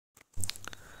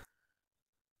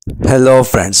Hello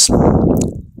friends,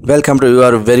 welcome to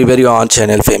your very own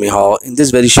channel FemiHaw. In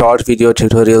this very short video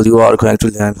tutorial you are going to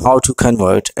learn how to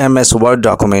convert MS Word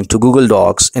document to Google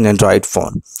Docs in Android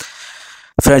phone.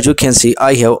 Friends, you can see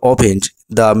I have opened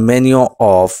the menu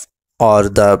of or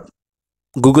the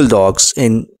Google Docs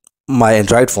in my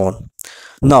Android phone.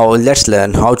 Now let's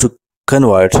learn how to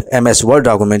convert MS Word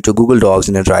document to Google Docs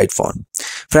in Android phone.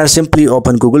 Friends, simply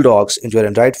open Google Docs into your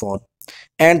Android phone,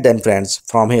 and then friends,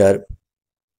 from here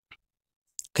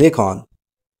click on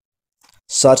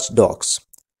search docs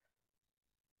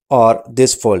or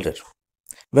this folder.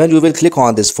 When you will click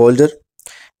on this folder,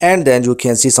 and then you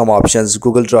can see some options: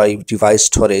 Google Drive, device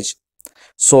storage.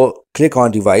 So click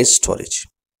on device storage,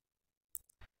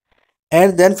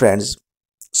 and then friends,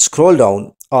 scroll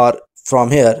down, or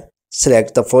from here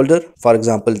select the folder, for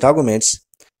example documents,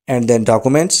 and then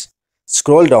documents.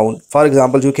 Scroll down, for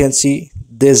example you can see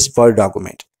this Word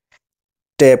document.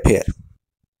 Tap here.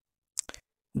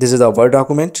 This is the Word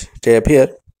document. Tap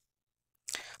here.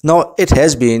 Now it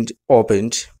has been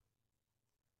opened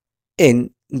in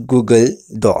Google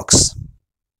Docs,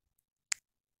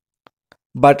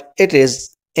 but it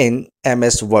is in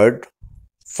MS Word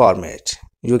format.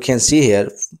 You can see here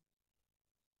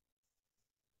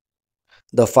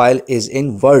the file is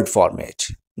in Word format.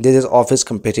 This is Office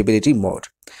compatibility mode.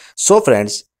 So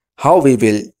friends, how we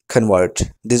will convert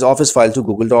this Office file to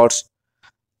Google Docs?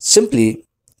 Simply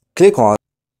click on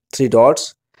three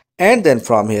dots, and then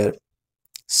from here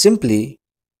simply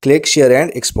click share and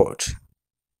export.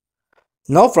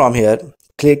 Now from here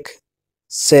click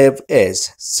save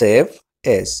as.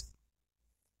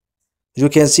 You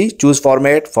can see choose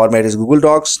format is Google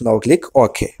Docs. Now click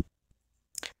OK.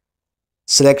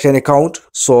 Select an account,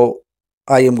 so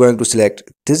I am going to select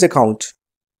this account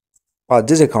or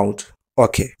this account.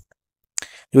 OK.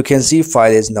 You can see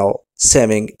file is now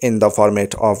saving in the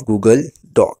format of Google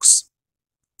Docs.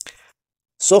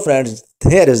 So friends,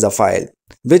 here is the file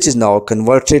which is now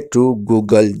converted to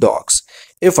Google Docs.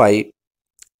 If I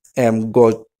am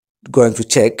going to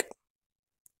check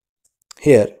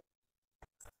here,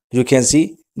 you can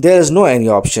see there is no any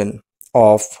option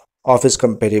of Office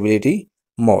compatibility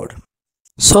mode.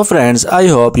 So friends, I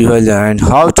hope you have learned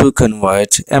how to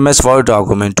convert MS Word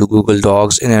document to Google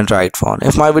Docs in Android phone.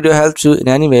 If my video helps you in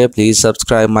any way, please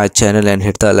subscribe my channel and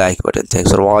hit the like button.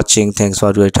 Thanks for watching. Thanks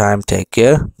for your time. Take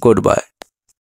care. Goodbye.